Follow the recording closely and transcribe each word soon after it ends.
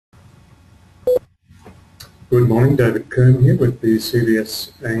Good morning, David Kern here with the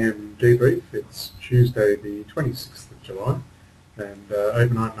CBS AM Debrief. It's Tuesday the 26th of July and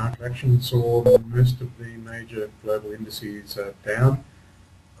overnight market action saw most of the major global indices down.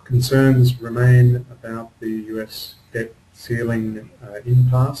 Concerns remain about the US debt ceiling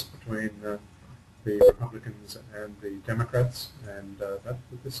impasse between the Republicans and the Democrats, and that at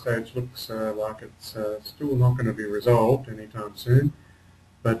this stage looks like it's still not going to be resolved anytime soon.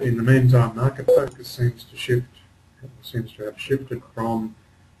 But in the meantime, market focus seems to have shifted from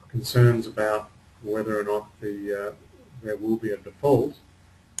concerns about whether or not there will be a default,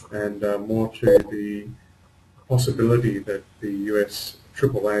 and more to the possibility that the US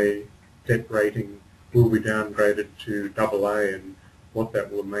AAA debt rating will be downgraded to AA, and what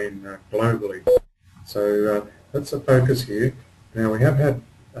that will mean globally. So that's the focus here. Now, we have had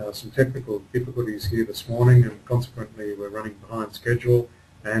some technical difficulties here this morning, and consequently we're running behind schedule.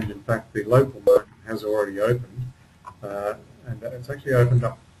 And in fact, the local market has already opened, and it's actually opened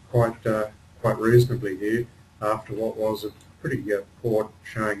up quite reasonably here after what was a pretty poor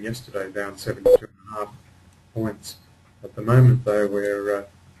showing yesterday, down 72.5 points. At the moment, though, we're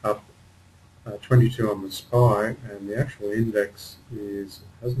up 22 on the SPY, and the actual index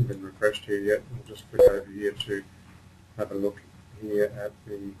hasn't been refreshed here yet. I'll just click over here to have a look here at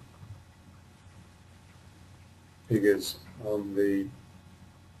the figures on the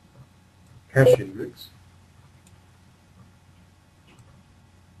cash index.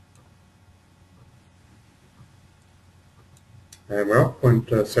 And we're up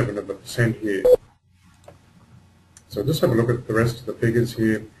 0.7% here. So just have a look at the rest of the figures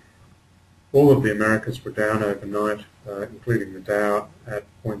here. All of the Americas were down overnight, including the Dow at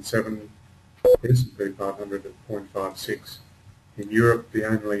 0.7, the S&P 500 at 0.56. In Europe, the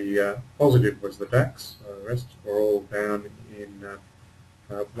only positive was the DAX. The rest were all down in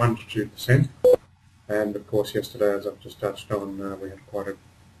 1 to 2%, and of course yesterday, as I've just touched on, we had quite a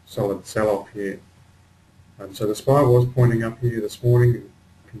solid sell-off here. So the SPY was pointing up here this morning, and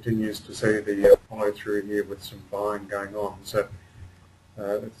continues to see the follow through here with some buying going on. So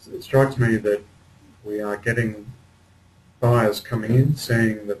it strikes me that we are getting buyers coming in,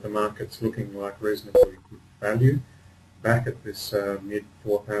 seeing that the market's looking like reasonably good value, back at this mid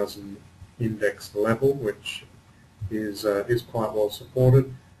 4,000 index level, which is quite well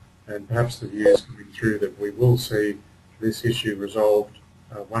supported, and perhaps the view is coming through that we will see this issue resolved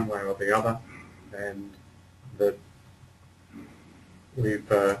one way or the other, and that we've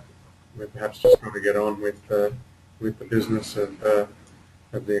perhaps just got to get on with the business of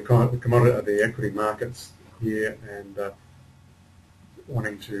the equity markets here, and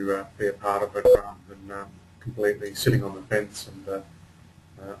wanting to be a part of it rather than completely sitting on the fence and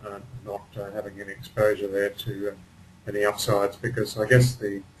not having any exposure there to any upsides, because I guess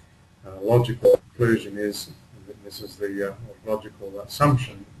the logical conclusion is, and this is the logical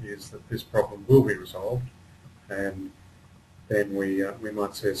assumption, is that this problem will be resolved, and then we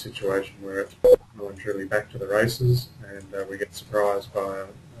might see a situation where it's well and truly back to the races, and we get surprised by a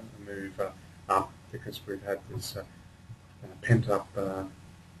move up, because we've had this pent-up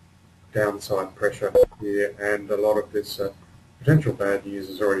downside pressure here, and a lot of this potential bad news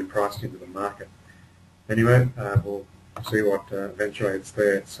is already priced into the market. Anyway, we'll see what eventuates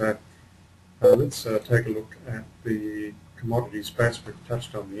there. So let's take a look at the commodity space. We've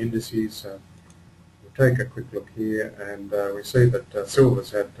touched on the indices. We'll take a quick look here, and we see that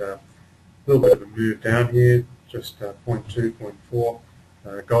silver's had a little bit of a move down here, just 0.2, 0.4.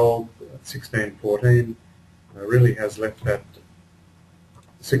 Gold at 16.14 really has left that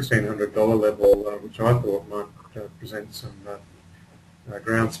 $1,600 level, which I thought might present some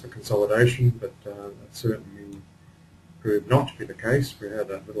grounds for consolidation, but that certainly proved not to be the case. We had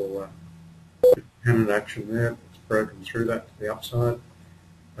a little pennant action there. It's broken through that to the upside.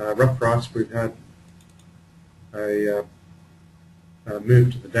 Rough price, we've had a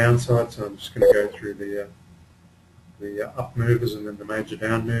move to the downside, so I'm just going to go through the up movers and then the major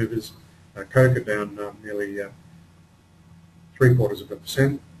down movers. Cocoa down nearly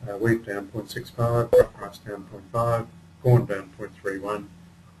 0.75%, wheat down 0.65, rough price down 0.5, corn down 0.31,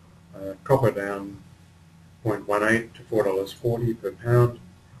 copper down 0.18 to $4.40 per pound,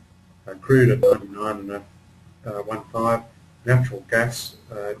 crude at 99.15. Natural gas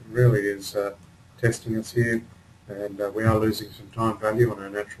really is testing us here, and we are losing some time value on our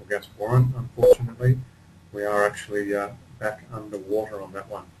natural gas warrant, unfortunately. We are actually back underwater on that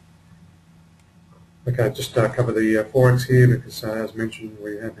one. Okay, just cover the Forex here, because as mentioned,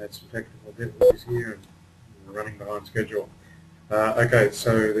 we have had some technical difficulties here and we're running behind schedule. Okay,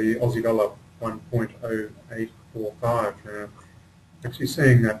 so the Aussie dollar 1.0845. Now, actually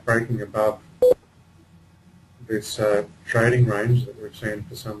seeing that breaking above this trading range that we've seen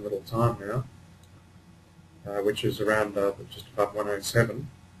for some little time now, which is around just above 107.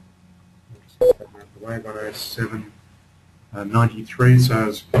 I'll just get that out of the way, 107.93, so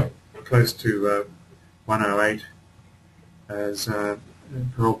it's close to 108 as for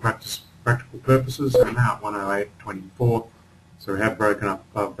all practical purposes, and now at 108.24. So we have broken up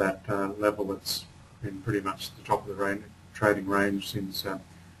above that level that's been pretty much the top of the trading range since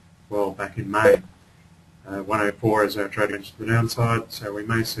well back in May. 104 is our trading range to the downside, so we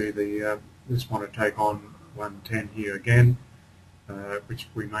may see this want to take on 110 here again, which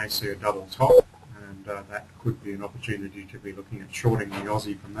we may see a double top, and that could be an opportunity to be looking at shorting the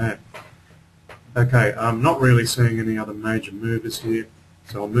Aussie from there. Okay, I'm not really seeing any other major movers here,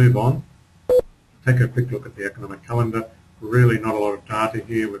 so I'll move on. Take a quick look at the economic calendar. Really not a lot of data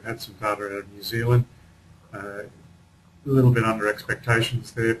here. We've had some data out of New Zealand. A little bit under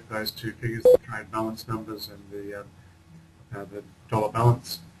expectations there for those two figures, the trade balance numbers and the dollar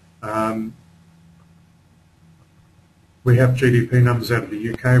balance. We have GDP numbers out of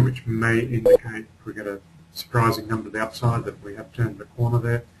the UK, which may indicate if we get a surprising number to the upside that we have turned the corner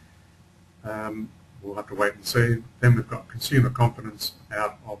there. We'll have to wait and see. Then we've got consumer confidence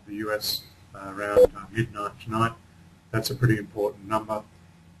out of the US around midnight tonight. That's a pretty important number.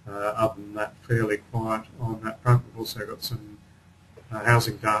 Other than that, fairly quiet on that front. We've also got some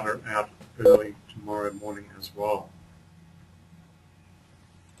housing data out early tomorrow morning as well.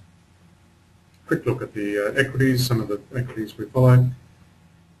 Quick look at the equities, some of the equities we follow,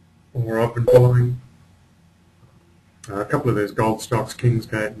 or I've been following. A couple of those gold stocks,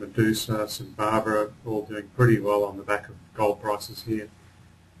 Kingsgate, Medusa, St Barbara, all doing pretty well on the back of gold prices here.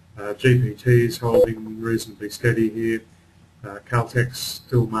 GPT is holding reasonably steady here. Caltex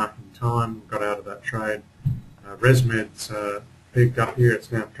still marking time, got out of that trade. ResMed's peaked up here,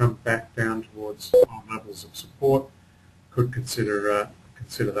 it's now come back down towards old levels of support. Could consider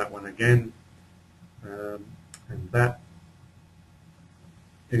that one again. And that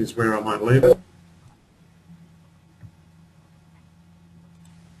is where I might leave it.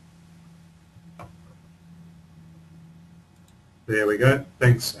 There we go.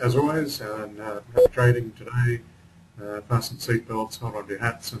 Thanks as always, and happy trading today. Fasten seatbelts, hold on to your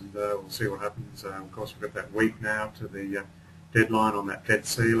hats, and we'll see what happens. Of course, we've got that week now to the deadline on that debt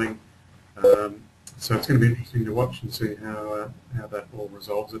ceiling. So it's going to be interesting to watch and see how that all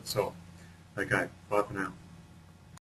resolves itself. Okay, bye for now.